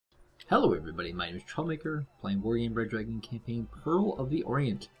Hello everybody, my name is Troublemaker, playing Wargame Red Dragon campaign Pearl of the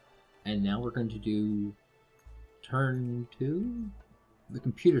Orient. And now we're going to do turn 2? The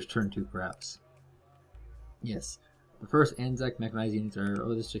computer's turn 2 perhaps. Yes, the first Anzac mechanized units are,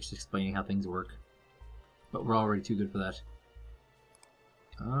 this is just explaining how things work. But we're already too good for that.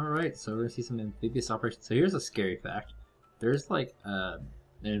 Alright, so we're going to see some amphibious operations. So here's a scary fact. There's like an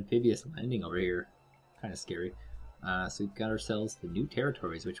amphibious landing over here. Kind of scary. So we've got ourselves the new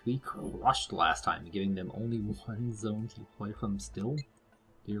territories, which we crushed last time, giving them only one zone to deploy from still.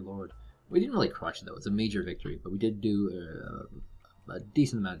 Dear Lord. We didn't really crush it though, it's a major victory, but we did do a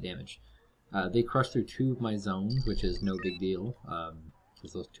decent amount of damage. They crushed through 2 of my zones, which is no big deal,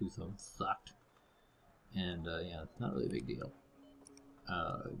 because those 2 zones sucked. And yeah, not really a big deal.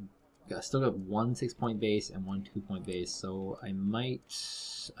 Still got 1 6-point base and 1 2-point base, so I might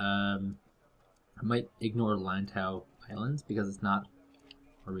ignore Lantau Islands because it's not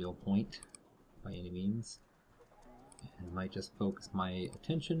a real point by any means. And I might just focus my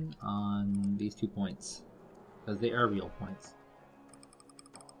attention on these 2 points because they are real points.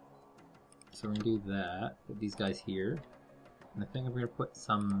 So we're going to do that, put these guys here. And I think I'm going to put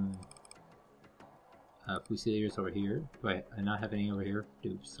some Fusiliers over here. Do I not have any over here?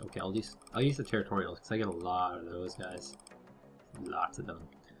 Dupes. Okay, I'll use the Territorials because I get a lot of those guys. Lots of them.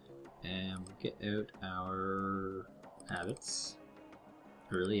 And we'll get out our abbots.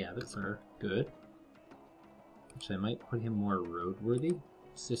 Early abbots are good. Actually, I might put him more roadworthy,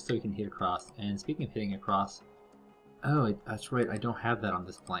 just so he can hit across. And speaking of hitting across, oh, that's right, I don't have that on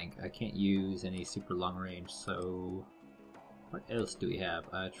this flank. I can't use any super long range, so what else do we have?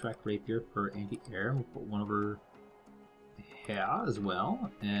 Track Rapier for anti-air. We'll put one over here as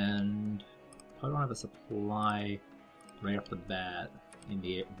well. And I don't have a supply right off the bat.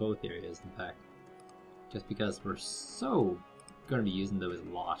 In both areas, in fact, just because we're so going to be using those a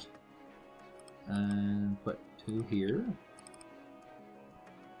lot. And put 2 here.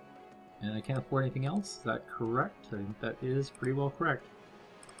 And I can't afford anything else. Is that correct? I think that is pretty well correct.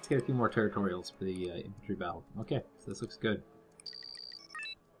 Let's get a few more territorials for the infantry battle. Okay, so this looks good.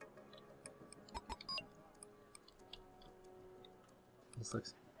 This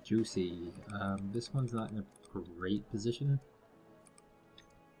looks juicy. This one's not in a great position.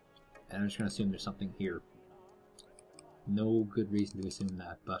 And I'm just going to assume there's something here. No good reason to assume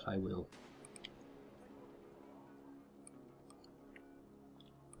that, but I will.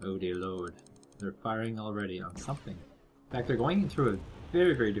 Oh dear Lord. They're firing already on something. In fact, they're going through a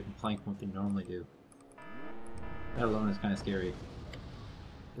very, very different flank from what they normally do. That alone is kind of scary.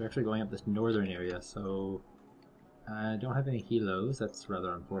 They're actually going up this northern area, so I don't have any helos. That's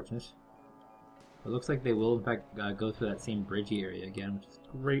rather unfortunate. It looks like they will, in fact, go through that same bridgey area again, which is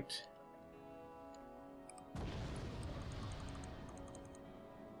great.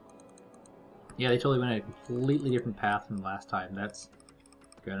 Yeah, they totally went a completely different path from last time. That's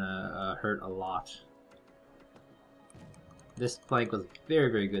gonna hurt a lot. This flank was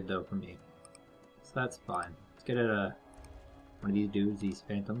very, very good though for me, so that's fine. Let's get at one of these dudes, these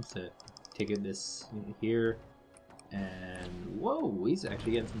phantoms, to take it this here. And whoa, he's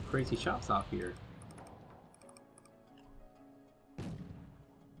actually getting some crazy shots off here.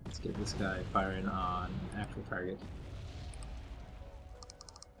 Let's get this guy firing on actual target.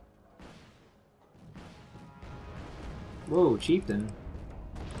 Whoa, Chieftain.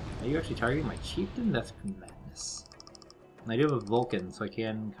 Are you actually targeting my Chieftain? That's madness. And I do have a Vulcan, so I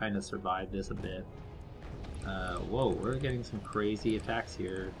can kind of survive this a bit. Whoa, we're getting some crazy attacks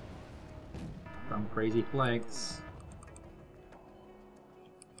here. From crazy flanks.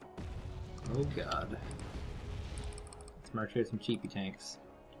 Oh god. Let's march out some cheapy tanks.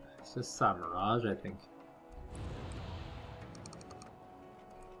 It's just Samirage, I think.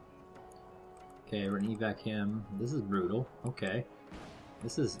 Okay, we're gonna evac him. This is brutal. Okay.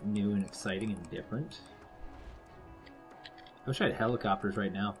 This is new and exciting and different. I wish I had helicopters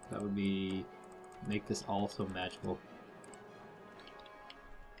right now. That would make this all so magical.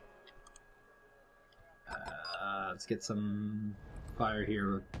 Let's get some fire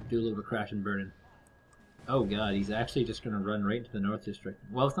here. Do a little bit of crash and burning. Oh god, he's actually just gonna run right into the North District.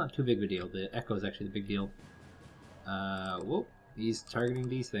 Well, it's not too big of a deal. The Echo is actually the big deal. Whoop. He's targeting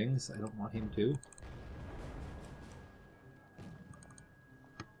these things. I don't want him to.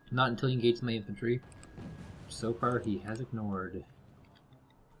 Not until he engages my infantry. So far, he has ignored.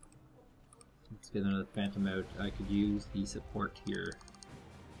 Let's get another Phantom out. I could use the support here.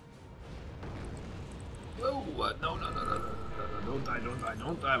 Whoa! No, no, no, no, no, no, no, don't die, don't die,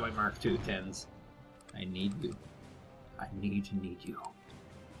 don't die, my Mark II 10s. I need you. I need you.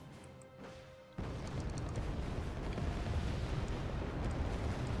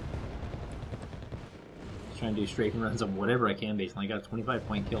 trying to do strafing runs on whatever I can basically. I got a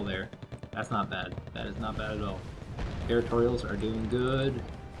 25-point kill there. That's not bad. That is not bad at all. Territorials are doing good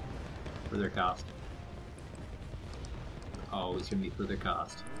for their cost. Always going to be for their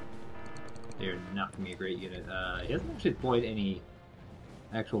cost. They're not going to be a great unit. He hasn't actually deployed any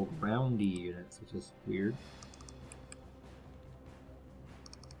actual roundy units, which is weird.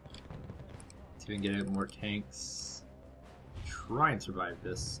 See if we can get out more tanks. Try and survive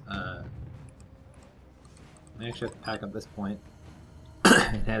this. I actually have to pack up this point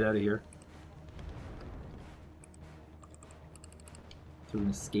and head out of here through an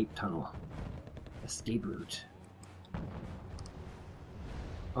escape tunnel. Escape route.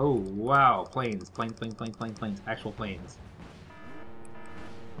 Oh wow, planes, planes, actual planes.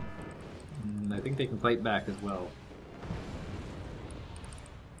 I think they can fight back as well.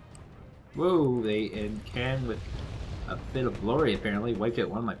 Whoa, they can with a bit of glory apparently wiped out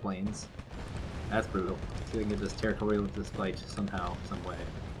one of my planes. That's brutal. Let's see if I can get this territorial into this fight somehow, some way.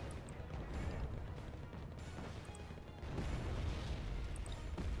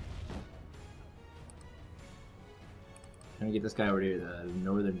 I'm gonna get this guy over to the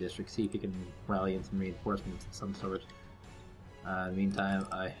northern district, see if he can rally in some reinforcements of some sort. In the meantime,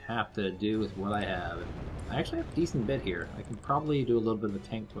 I have to do with what I have. I actually have a decent bit here. I can probably do a little bit of a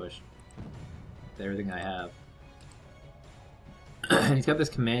tank push with everything I have. He's got this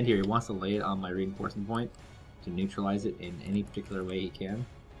command here. He wants to lay it on my reinforcement point to neutralize it in any particular way he can.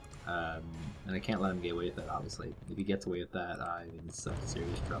 And I can't let him get away with that, obviously. If he gets away with that, I'm in such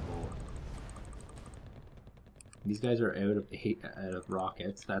serious trouble. These guys are out of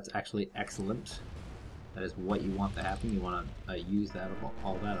rockets. That's actually excellent. That is what you want to happen. You want to use that,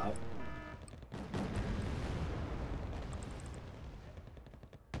 all that up.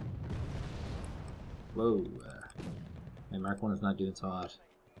 Whoa. My Mark 1 is not doing so hot.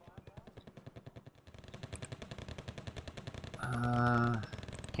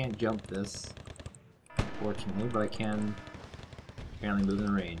 Can't jump this, fortunately, but I can apparently move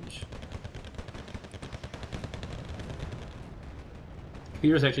in range.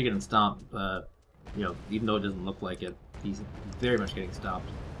 Computer's actually getting stomped, you know, even though it doesn't look like it, he's very much getting stopped.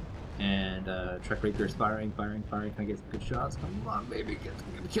 And Trek Rapier is firing. Can I get some good shots? Come on, baby, get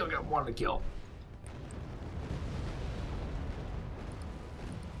the kill, got one to kill.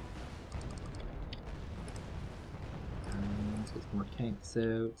 Let's get some more tanks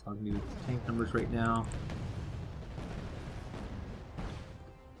out. Talking to me with tank numbers right now.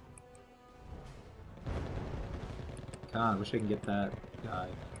 God, I wish I can get that guy.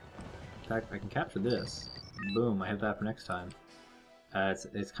 In fact, I can capture this. Boom, I have that for next time.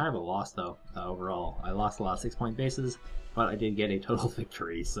 It's kind of a loss though, overall. I lost a lot of 6-point bases, but I did get a total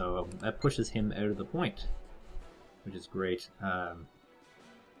victory, so that pushes him out of the point, which is great.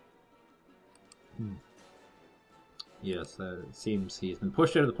 Yes, it seems he's been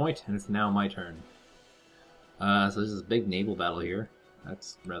pushed out of the point, and it's now my turn. So this is a big naval battle here.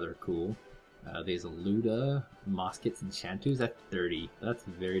 That's rather cool. There's a Luda, Moskets, and Chantus. That's dirty. That's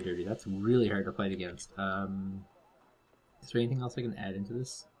very dirty. That's really hard to fight against. Is there anything else I can add into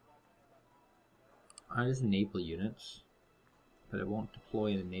this? There's a naval unit, but it won't deploy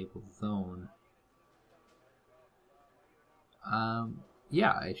in a naval zone.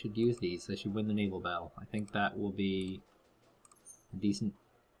 Yeah, I should use these. I should win the naval battle. I think that will be a decent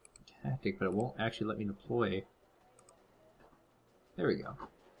tactic, but it won't actually let me deploy. There we go.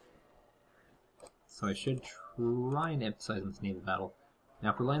 So I should try and emphasize this naval battle.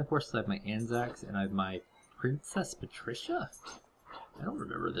 Now for land forces, I have my Anzacs and I have my Princess Patricia? I don't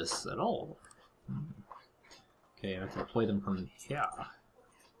remember this at all. Okay, I have to deploy them from here.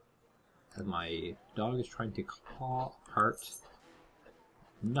 As my dog is trying to claw apart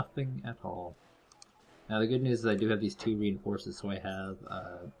nothing at all. Now the good news is I do have these 2 reinforces, so I have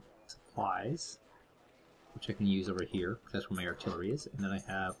supplies, which I can use over here, because that's where my artillery is, and then I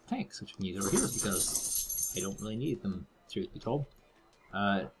have tanks, which I can use over here, because I don't really need them, truth be told.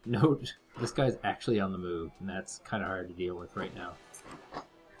 Note, this guy's actually on the move, and that's kind of hard to deal with right now.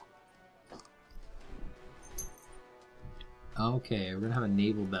 Okay, we're going to have a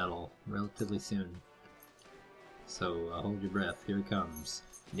naval battle relatively soon. So, hold your breath, here it comes.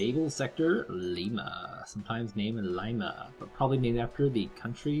 Naval Sector Lima, sometimes named Lima, but probably named after the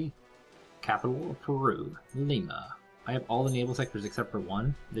country capital of Peru, Lima. I have all the naval sectors except for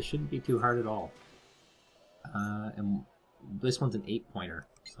one. This shouldn't be too hard at all. And this one's an 8-pointer,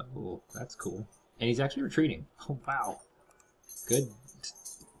 so that's cool. And he's actually retreating. Oh, wow. Good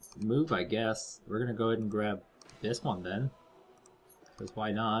move, I guess. We're going to go ahead and grab this one then, because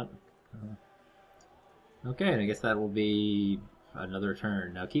why not? Okay, and I guess that will be another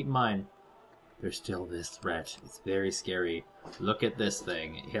turn. Now keep in mind, there's still this threat. It's very scary. Look at this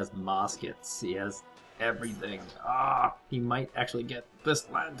thing. He has muskets. He has everything. Ah, he might actually get this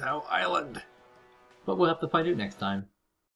Lantau Island. But we'll have to find out next time.